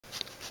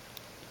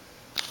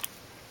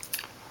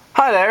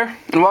Hi there,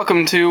 and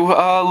welcome to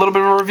a little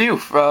bit of a review.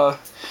 You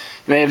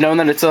may have known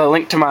that it's a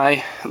link to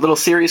my little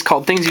series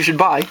called Things You Should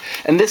Buy,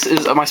 and this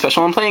is my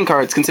special on playing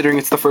cards, considering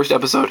it's the first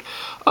episode.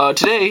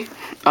 Today,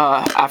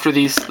 after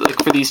these,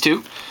 for these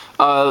two,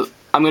 I'm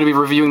going to be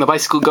reviewing the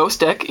Bicycle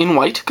Ghost deck in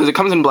white, because it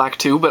comes in black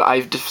too, but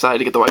I've decided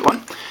to get the white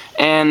one,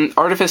 and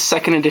Artifice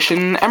 2nd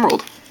Edition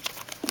Emerald.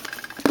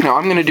 Now,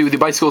 I'm going to do the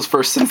bicycles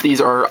first, since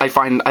these are, I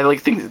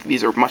think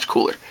these are much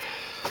cooler.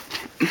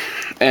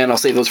 And I'll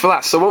save those for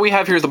last. So what we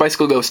have here is the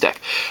Bicycle Ghost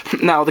deck.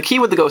 Now, the key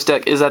with the Ghost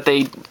deck is that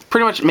they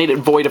pretty much made it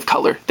void of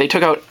color. They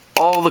took out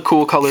all the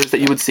cool colors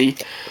that you would see,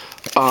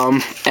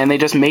 and they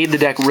just made the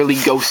deck really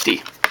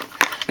ghosty.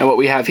 Now, what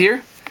we have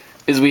here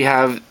is we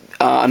have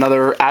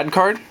another ad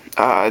card.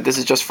 This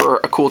is just for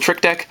a cool trick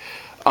deck.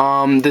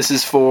 This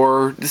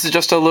is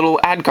just a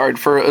little ad card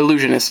for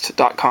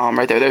illusionist.com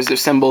right there. There's their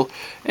symbol,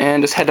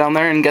 and just head down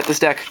there and get this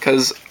deck,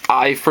 because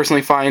I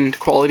personally find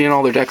quality in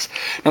all their decks.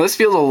 Now, this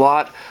feels a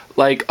lot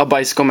like a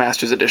Bicycle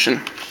Masters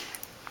edition.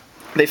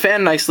 They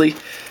fan nicely,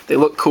 they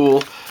look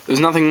cool,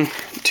 there's nothing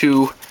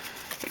too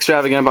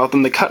extravagant about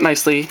them, they cut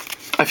nicely.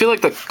 I feel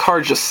like the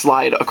cards just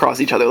slide across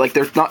each other, like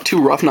they're not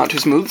too rough, not too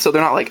smooth, so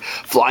they're not like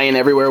flying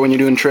everywhere when you're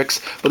doing tricks,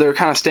 but they're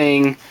kind of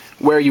staying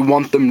where you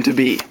want them to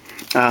be.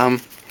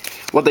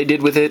 What they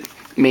did with it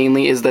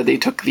mainly is that they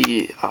took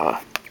the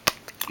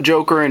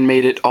Joker and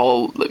made it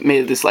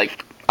this,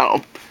 like, I don't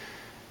know,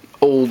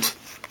 old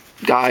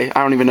guy.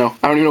 I don't even know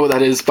what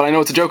that is, but I know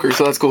it's a Joker,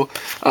 so that's cool.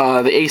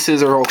 The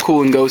aces are all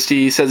cool and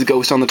ghosty. It says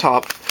Ghost on the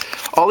top.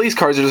 All these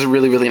cards are just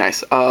really, really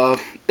nice.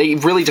 They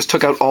really just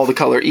took out all the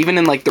color, even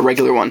in like the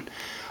regular one.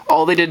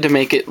 All they did to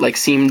make it like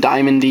seem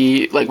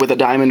diamondy, like with a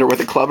diamond or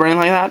with a club or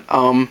anything like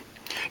that.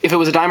 If it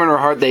was a diamond or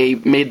a heart, they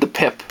made the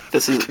pip.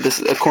 This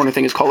a corner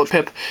thing is called a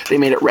pip. They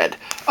made it red,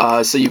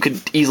 so you could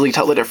easily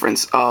tell the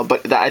difference.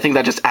 But I think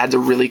that just adds a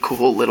really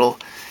cool little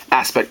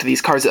aspect to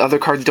these cards that other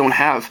cards don't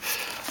have.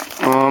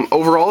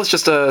 Overall, it's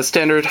just a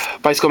standard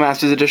Bicycle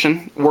Masters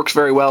edition. Works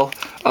very well.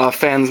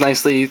 Fans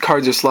nicely.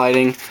 Cards are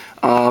sliding.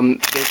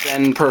 They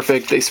bend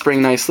perfect. They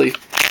spring nicely.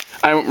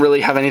 I don't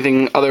really have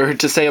anything other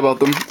to say about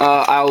them.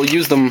 I'll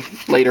use them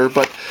later,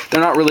 but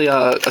they're not really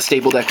a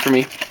staple deck for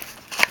me.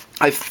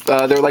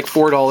 They're like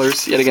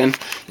 $4 yet again.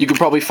 You could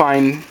probably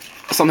find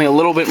something a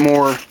little bit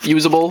more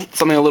usable,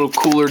 something a little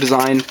cooler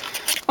design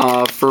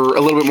for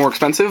a little bit more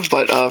expensive,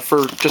 but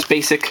for just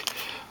basic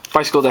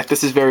bicycle deck,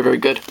 this is very, very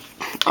good.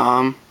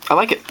 I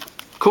like it.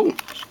 Cool.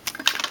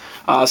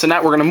 So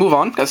now we're going to move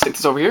on. Gotta stick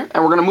this over here.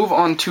 And we're going to move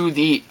on to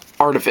the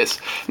Artifice.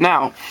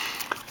 Now,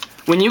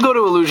 when you go to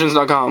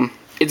illusions.com,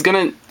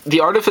 the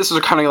Artifices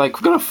are kind of like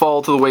going to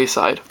fall to the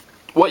wayside.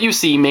 What you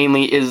see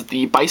mainly is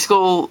the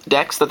bicycle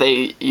decks that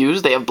they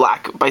use. They have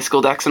black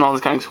bicycle decks and all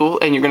this kind of cool.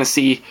 And you're going to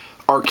see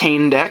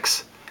arcane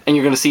decks. And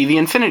you're going to see the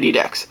infinity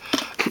decks.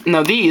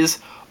 Now, these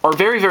are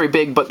very, very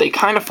big, but they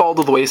kind of fall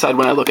to the wayside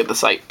when I look at the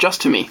site,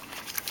 just to me.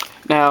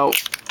 Now,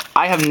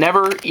 I have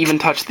never even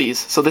touched these,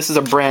 so this is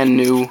a brand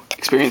new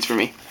experience for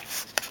me.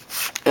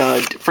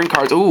 Different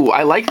cards. Ooh,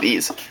 I like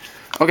these.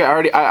 Okay,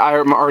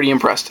 I'm already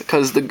impressed,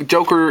 because the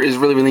Joker is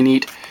really, really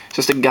neat. It's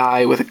just a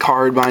guy with a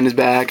card behind his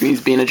back, and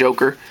he's being a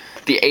Joker.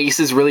 The ace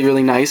is really,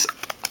 really nice.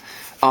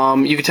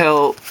 You can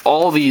tell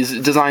all these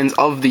designs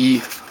of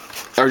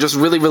are just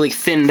really, really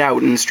thinned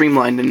out and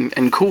streamlined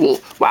and cool.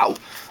 Wow,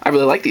 I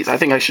really like these. I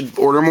think I should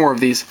order more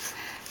of these,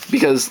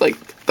 because like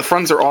the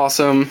fronts are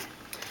awesome.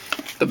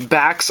 The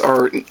backs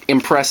are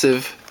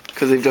impressive,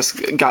 because they've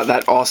just got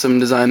that awesome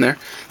design there.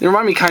 They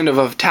remind me kind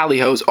of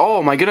tally-hos.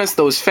 Oh my goodness,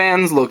 those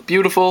fans look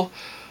beautiful.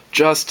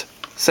 Just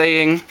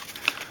saying.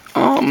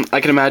 I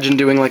can imagine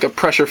doing like a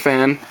pressure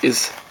fan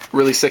is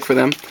really sick for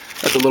them.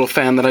 That's a little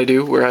fan that I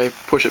do where I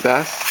push it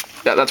past.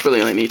 Yeah, that's really,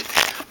 really neat.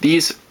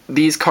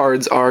 These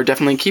cards are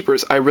definitely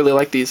keepers. I really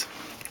like these.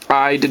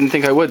 I didn't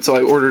think I would, so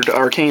I ordered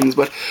Arcanes,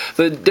 but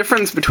the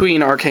difference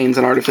between Arcanes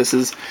and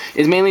Artifices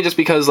is mainly just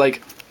because,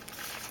 like,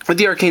 with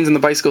the Arcanes and the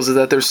Bicycles is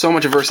that there's so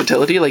much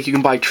versatility, like you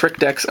can buy trick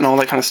decks and all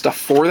that kind of stuff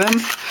for them,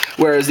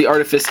 whereas the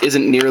Artifice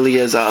isn't nearly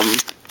as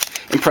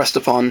impressed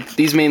upon.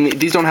 These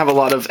don't have a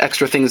lot of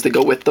extra things that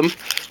go with them.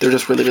 They're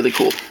just really, really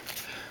cool.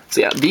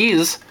 So yeah,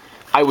 these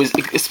I was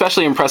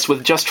especially impressed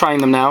with just trying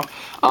them now.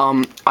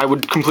 I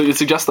would completely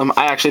suggest them.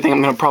 I actually think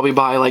I'm going to probably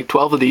buy like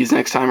 12 of these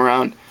next time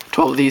around.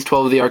 12 of these,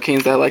 12 of the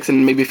Arcanes that I like,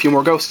 and maybe a few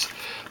more Ghosts.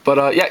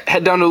 But yeah,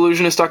 head down to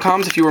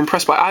illusionist.com if you were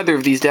impressed by either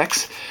of these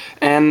decks,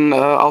 and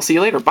I'll see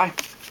you later. Bye.